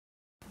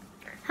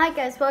Hi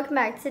guys, welcome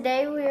back.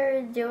 Today we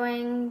are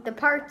doing the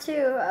part 2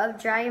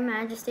 of Dragon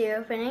Majesty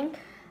opening.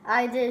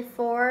 I did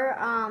 4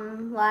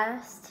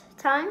 last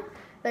time,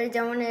 but I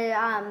don't want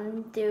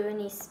to do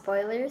any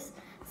spoilers.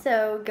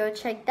 So go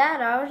check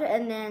that out,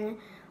 and then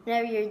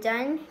whenever you're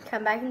done,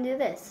 come back and do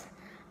this.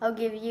 I'll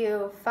give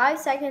you 5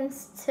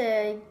 seconds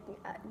to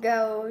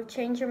go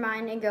change your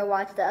mind and go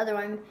watch the other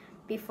one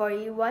before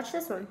you watch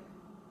this one.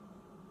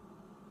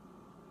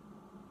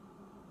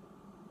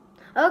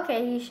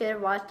 Okay, you should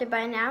have watched it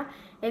by now.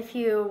 If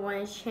you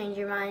want to change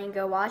your mind and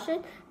go watch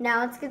it, now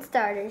let's get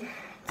started.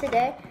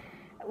 Today,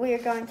 we are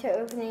going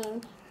to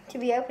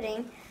be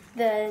opening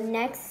the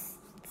next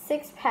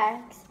 6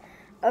 packs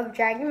of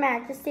Dragon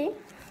Majesty.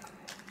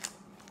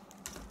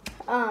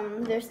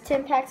 There's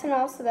 10 packs in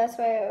all, so that's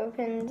why I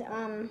opened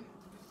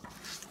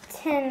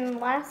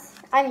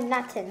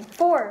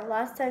 4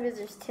 last time, because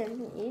there's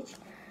 10 each.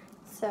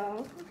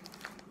 So,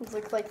 it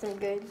looks like some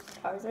good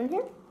cards in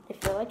here. I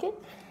feel like it.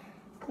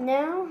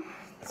 Now,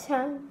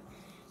 time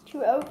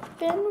to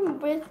open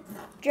with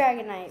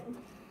Dragonite.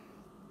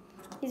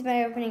 He's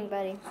my opening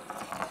buddy.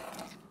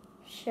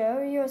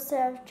 Show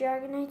yourself,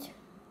 Dragonite.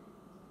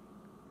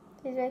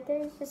 He's right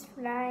there. He's just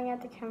flying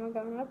at the camera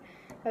going up.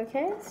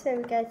 Okay, so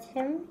we got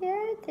him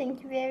here.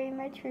 Thank you very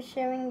much for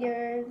showing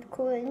your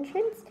cool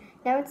entrance.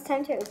 Now it's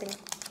time to open.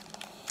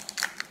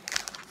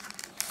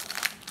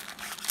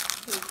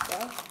 Here we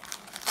go.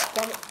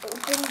 Got it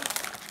open.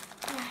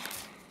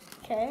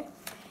 Okay.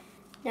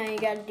 Now you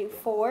gotta do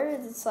 4.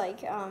 It's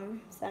like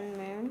sun and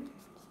moon.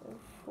 So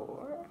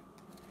 4.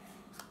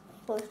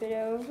 Flip it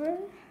over. Am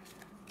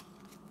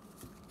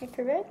I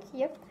correct?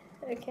 Yep.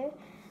 Okay.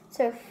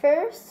 So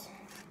first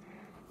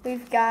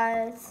we've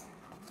got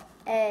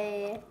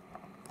a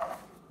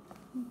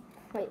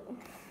wait.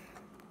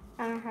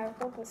 I don't know how to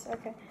hold this.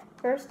 Okay.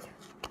 First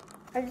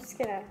I'm just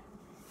gonna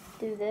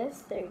do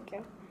this. There you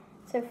go.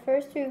 So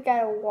first we've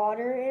got a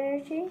water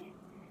energy.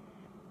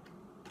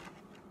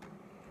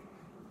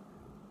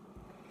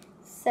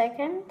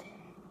 Second,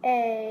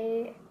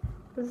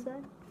 what's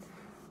that?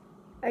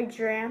 A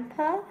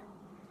Drampa,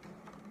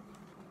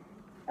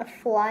 a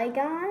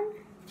Flygon,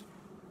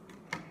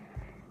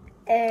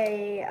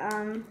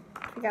 I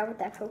forgot what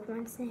that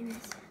Pokemon's name is.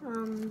 I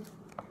don't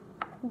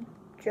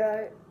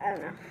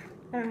know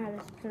how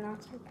to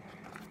pronounce it.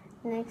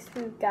 Next,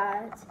 we've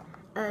got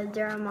a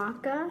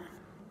Daramaka.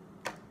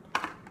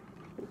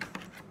 Put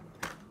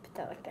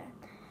that like that.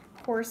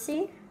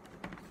 Horsey,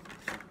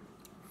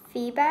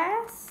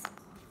 Feebas,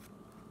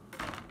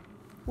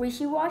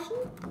 Wishy-Washy,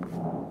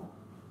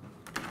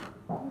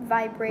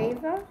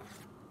 Vibrava,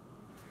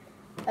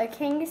 a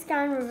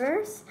Kangaskhan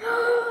reverse,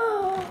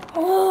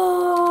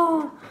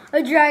 oh, a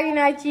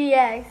Dragonite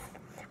GX.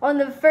 On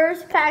the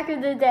first pack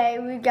of the day,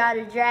 we've got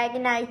a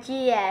Dragonite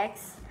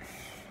GX.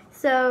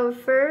 So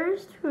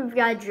first, we've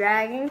got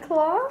Dragon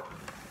Claw.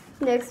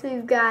 Next,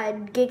 we've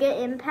got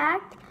Giga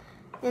Impact.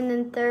 And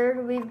then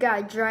third, we've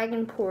got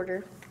Dragon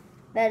Porter.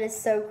 That is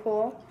so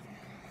cool.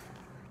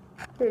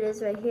 Here it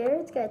is right here.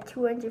 It's got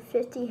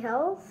 250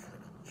 health.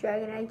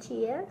 Dragonite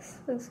GX.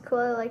 Looks cool.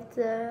 I like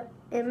the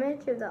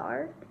image of the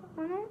art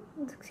on it.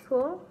 It looks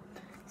cool.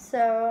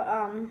 So,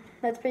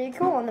 that's pretty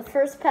cool on the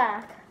first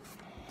pack.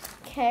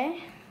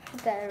 Okay,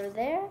 put that over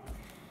there.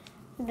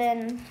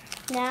 Then,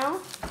 now,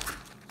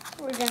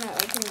 we're going to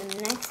open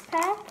the next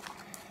pack.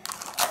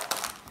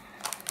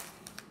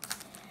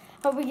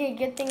 Hope we can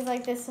get things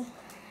like this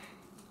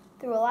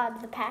through a lot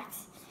of the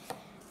packs.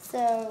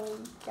 So,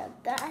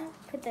 got that.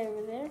 Put that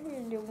over there. We're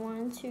going to do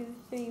 1, 2,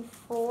 3,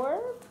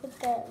 4. Put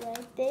that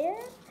right there.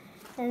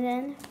 And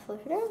then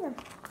flip it over.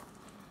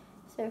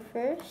 So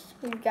first,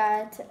 we've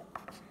got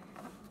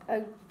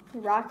a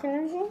Rock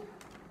Energy,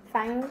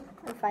 Fighting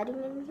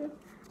Energy,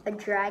 a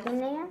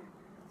Dragonair,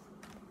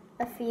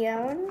 a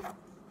Fion,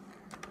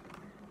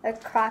 a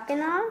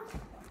Croconaw,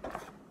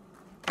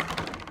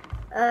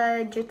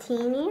 a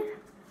Dratini,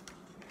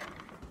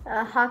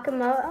 a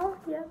Hakamoto.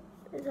 Yep,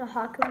 it's a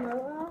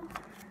Hakamoto.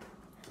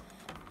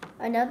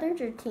 Another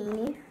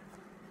Dratini.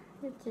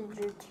 It's a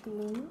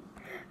Dratini.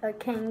 A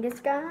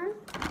Kangaskhan.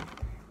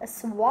 A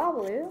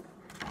Swablu.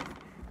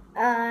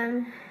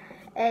 A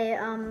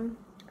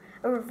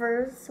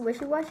reverse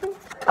Wishy-Washy.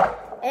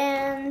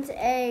 And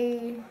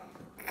a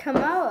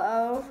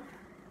Komodo.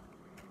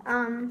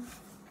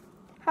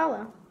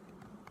 Hollow.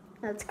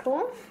 That's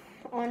cool.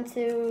 On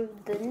to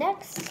the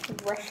next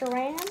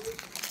Reshiram.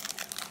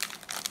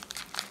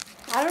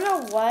 I don't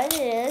know what it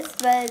is,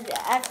 but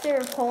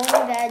after pulling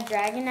that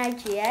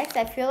Dragonite GX,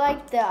 I feel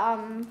like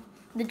the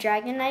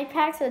Dragonite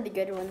packs are the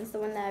good ones, the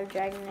one that have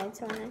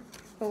Dragonites on it.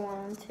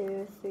 1,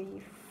 2,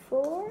 3,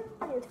 4.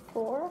 There's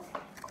 4.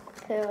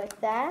 Put it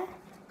like that.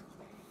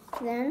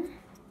 Then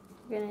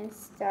we're gonna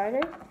start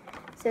it.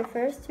 So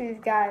first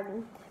we've got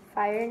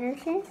Fire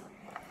Energy.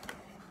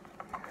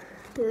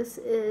 This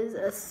is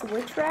a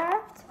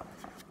Switchraft,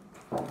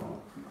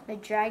 a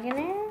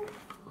Dragonair,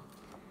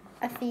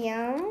 a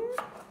Fion,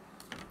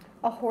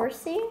 a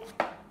Horsey,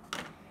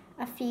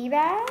 a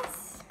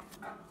Feebas,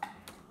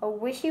 a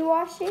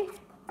Wishy-Washy,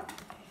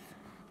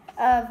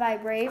 a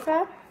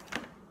Vibrava,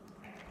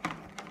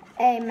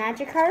 a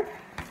Magikarp,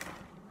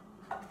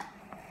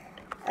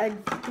 a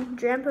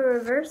Drampa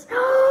Reverse,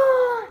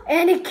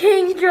 and a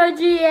Kingdra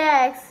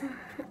GX.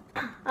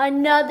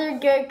 Another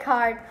good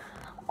card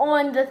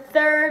on the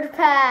third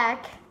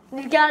pack.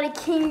 We got a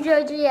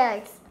Kingdra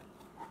GX.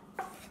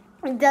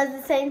 It does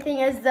the same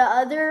thing as the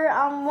other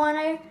one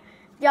I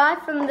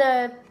got from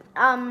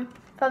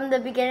the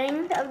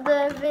beginning of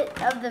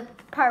the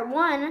part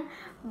 1,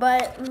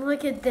 but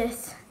look at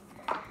this.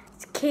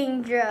 It's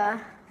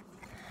Kingdra.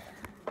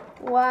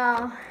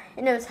 Wow.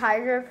 And it was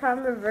Hydro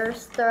Pump,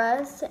 Reverse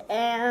Thrust,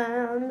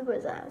 and what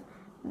was that?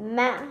 I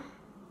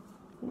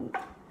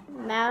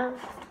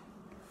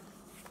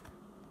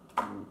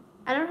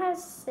don't know how to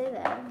say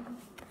that.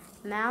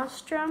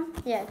 Maelstrom?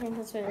 Yeah, I think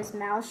that's what it is.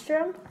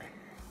 Maelstrom.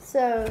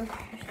 So,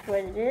 here's what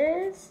it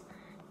is.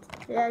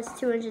 It has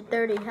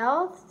 230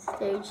 health.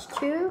 Stage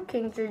 2,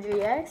 Kingdra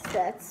GX.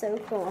 That's so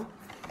cool.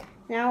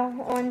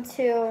 Now, on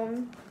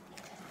to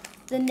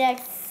the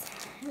next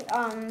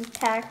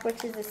pack,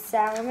 which is a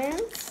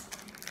Salamence.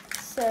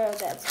 So,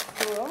 that's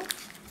cool.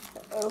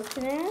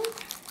 Open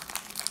it.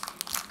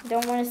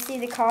 Don't want to see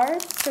the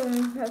cards, so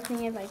I'm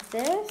opening it like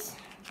this.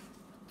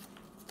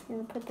 I'm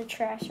going to put the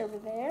trash over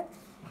there.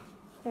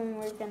 Then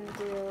we're going to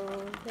do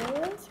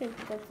this. We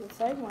put that to the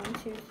side. 1,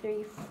 2,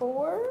 3,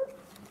 4.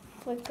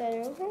 Flip that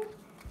over.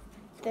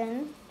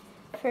 Then,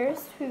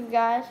 first, we've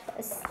got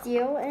a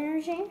Steel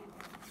Energy.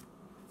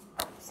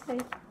 So,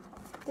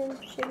 then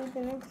show you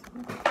the next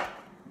one.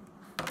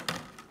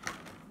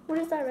 What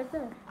is that right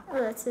there?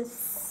 Oh, that's a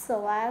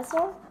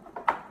Salazzle.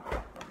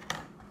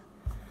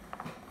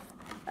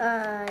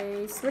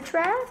 A Switch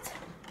Rat.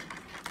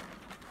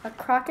 A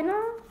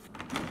Crocodile.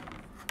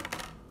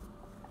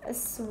 A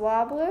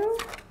Swablu,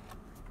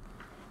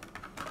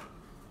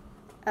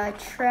 a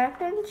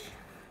Trapinch,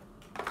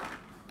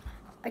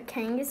 a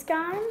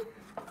Kangaskhan,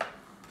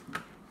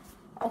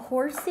 a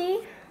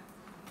Horsey,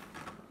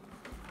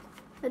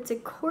 that's a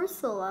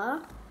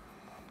Corsola.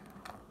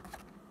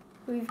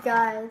 We've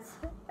got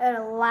a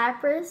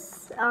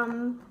Lapras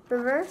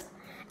Reverse,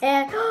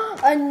 and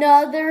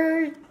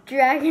another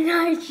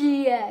Dragonite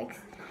GX.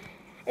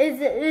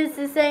 It's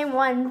the same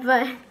one,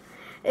 but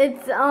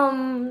it's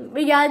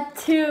we got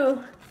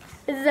 2.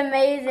 This is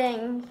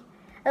amazing.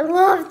 I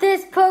love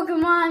this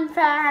Pokemon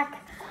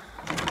pack.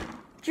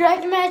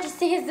 Dragon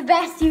Majesty is the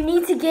best. You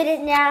need to get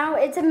it now.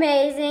 It's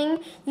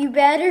amazing. You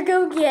better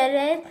go get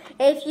it.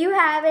 If you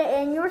have it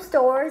in your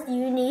stores,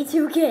 you need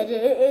to get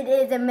it. It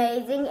is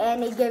amazing,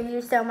 and it gives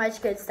you so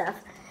much good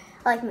stuff,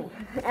 like me.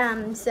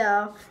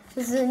 So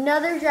this is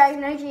another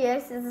Dragonite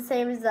GX. It's the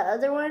same as the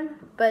other one,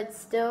 but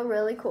still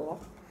really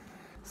cool.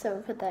 So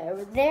we'll put that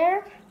over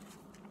there.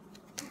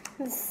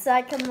 The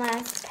second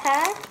last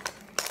pack.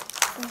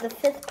 This is the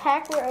 5th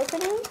pack we're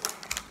opening.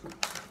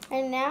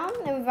 And now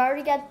we've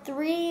already got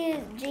 3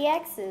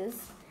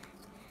 GXs.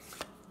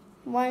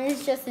 One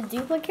is just a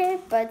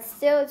duplicate, but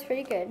still it's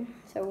pretty good.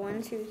 So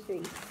 1, 2,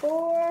 3,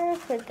 4.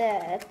 Put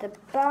that at the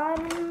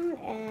bottom,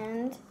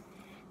 and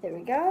there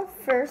we go.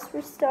 First,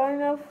 we're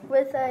starting off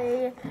with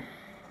a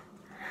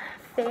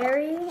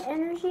Fairy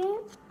Energy.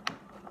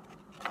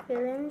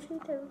 Fairy Energy,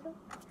 there we go.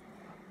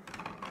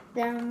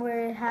 Then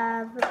we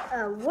have,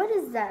 what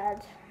is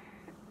that?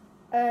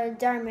 A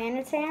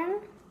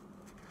Darmanitan.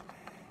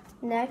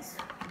 Next,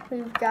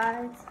 we've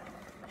got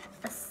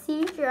a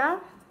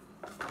Seadra,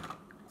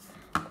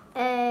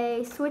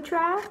 a Switch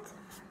Rat,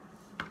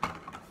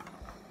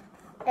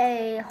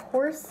 a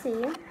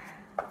Horsey,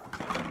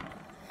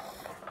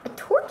 a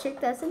Torchic,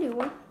 that's a new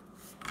one,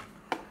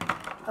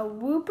 a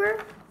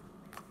Wooper,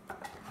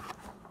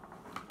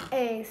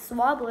 a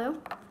Swablu,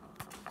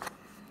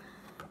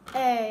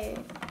 a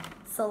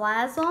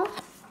Salazzle,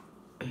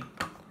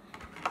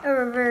 a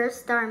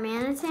Reverse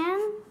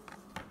Darmanitan,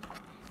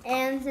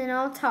 and an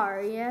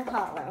Altaria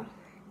Hollow.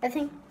 I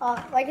think,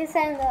 like I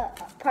said in the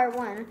part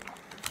 1,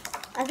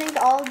 I think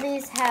all of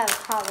these have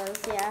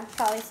hollows. Yeah,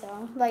 probably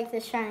so. Like the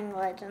Shining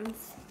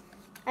Legends.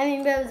 I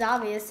mean, but it was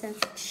obvious since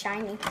it's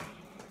shiny,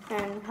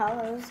 and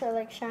hollows are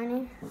like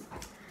shiny.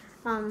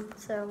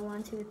 So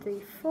 1, 2,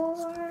 3,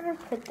 4.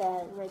 Put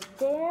that right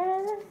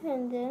there,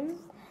 and then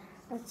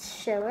let's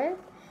show it.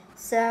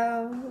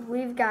 So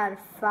we've got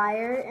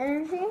Fire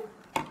Energy,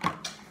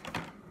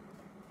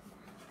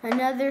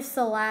 another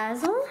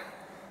Salazzle,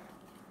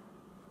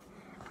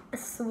 a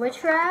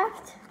Switch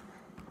Rat,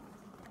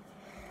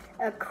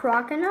 a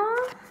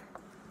Crocodile,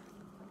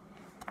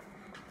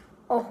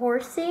 a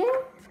Horsey,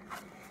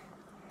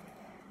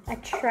 a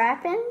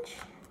Trapinch,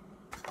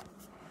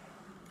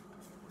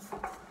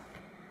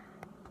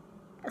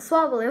 a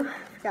Swablu, I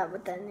forgot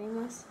what that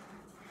name was,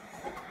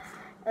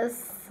 a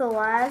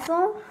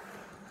Salazzle,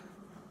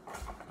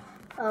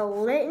 a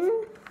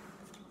Litten,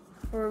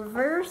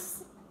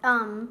 Reverse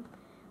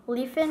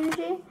Leaf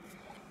Energy,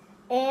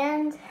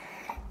 and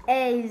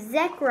a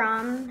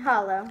Zekrom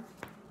Hollow.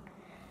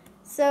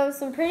 So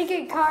some pretty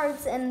good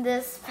cards in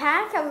this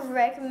pack. I would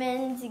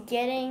recommend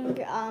getting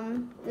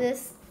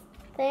this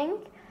thing.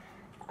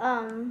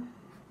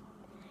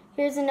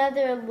 Here's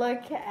another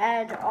look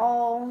at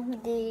all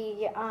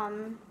the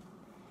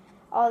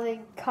all the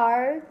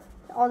cards,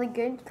 all the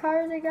good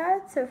cards I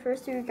got. So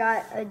first we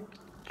got a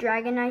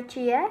Dragonite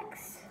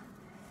GX.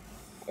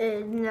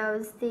 It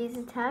knows these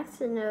attacks.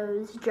 It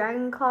knows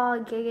Dragon Claw,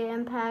 Giga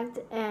Impact,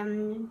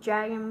 and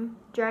Dragon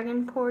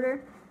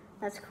Porter.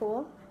 That's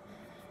cool.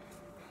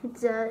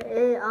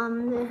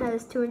 It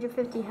has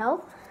 250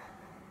 health.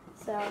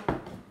 So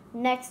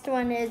next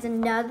one is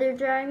another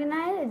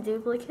Dragonite, a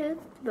duplicate,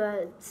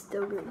 but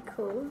still really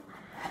cool.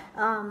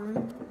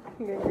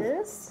 Here it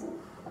is.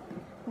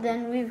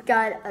 Then we've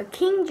got a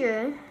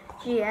Kingdra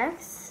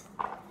GX,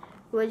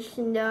 which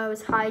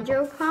knows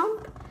Hydro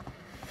Pump,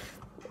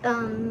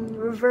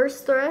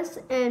 Reverse Thrust,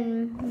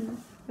 and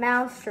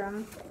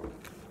Maelstrom.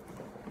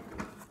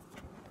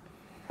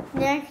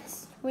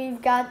 Next,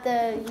 we've got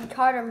the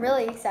card I'm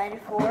really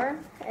excited for,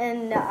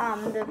 and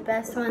the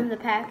best one in the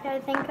pack I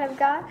think I've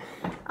got.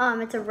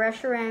 It's a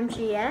Reshiram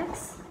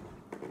GX.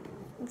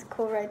 It's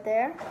cool right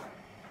there.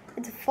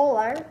 It's a full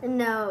art. It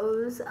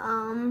knows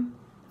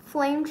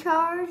Flame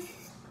Charge,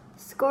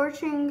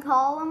 Scorching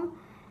Column,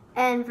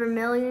 and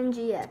Vermilion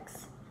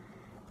GX.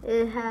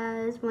 It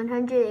has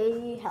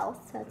 180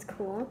 health. That's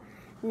cool.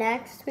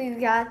 Next, we've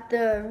got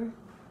the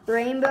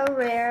Rainbow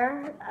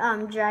Rare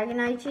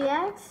Dragonite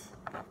GX.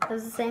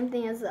 It's the same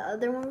thing as the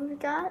other one we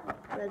got.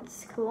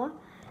 That's cool.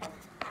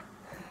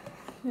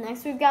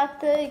 Next, we've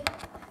got the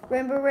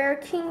Rainbow Rare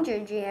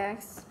Kingdra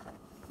GX.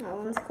 That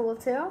one's cool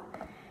too.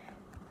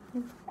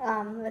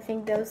 I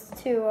think those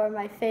two are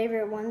my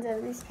favorite ones out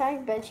of these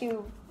packs. Bet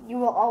you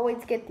will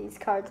always get these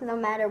cards, no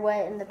matter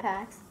what in the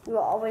packs. You will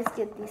always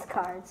get these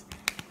cards.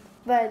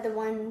 But the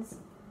ones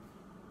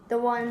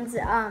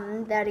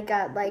that I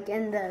got like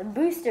in the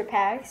booster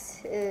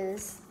packs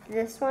is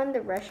this one,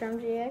 the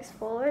Reshiram GX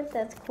full art.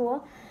 That's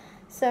cool.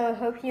 So I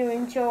hope you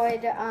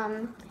enjoyed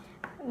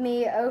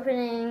me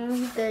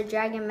opening the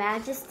Dragon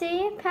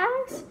Majesty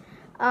packs.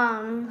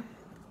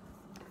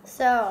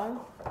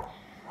 So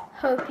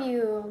hope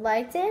you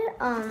liked it.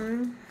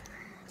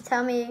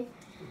 Tell me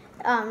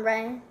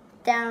right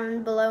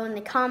down below in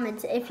the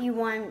comments if you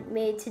want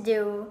me to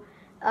do,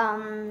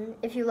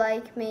 if you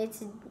like me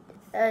to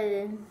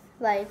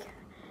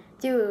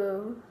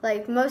do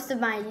most of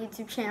my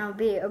YouTube channel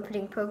be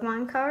opening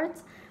Pokemon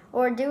cards,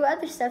 or do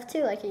other stuff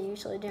too like I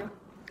usually do.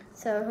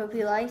 So I hope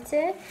you liked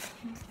it.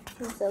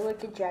 So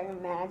look at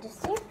Dragon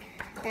Majesty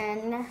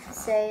and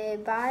say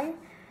bye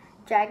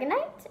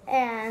Dragonite,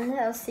 and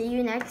I'll see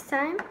you next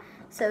time.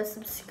 So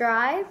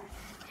subscribe,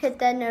 hit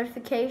that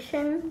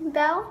notification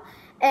bell,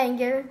 and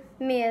give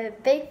me a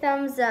big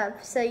thumbs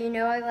up so you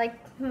know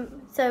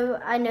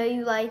I know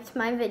you liked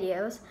my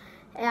videos.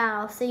 And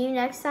I'll see you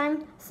next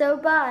time. So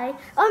bye,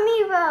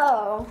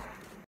 Amiibo!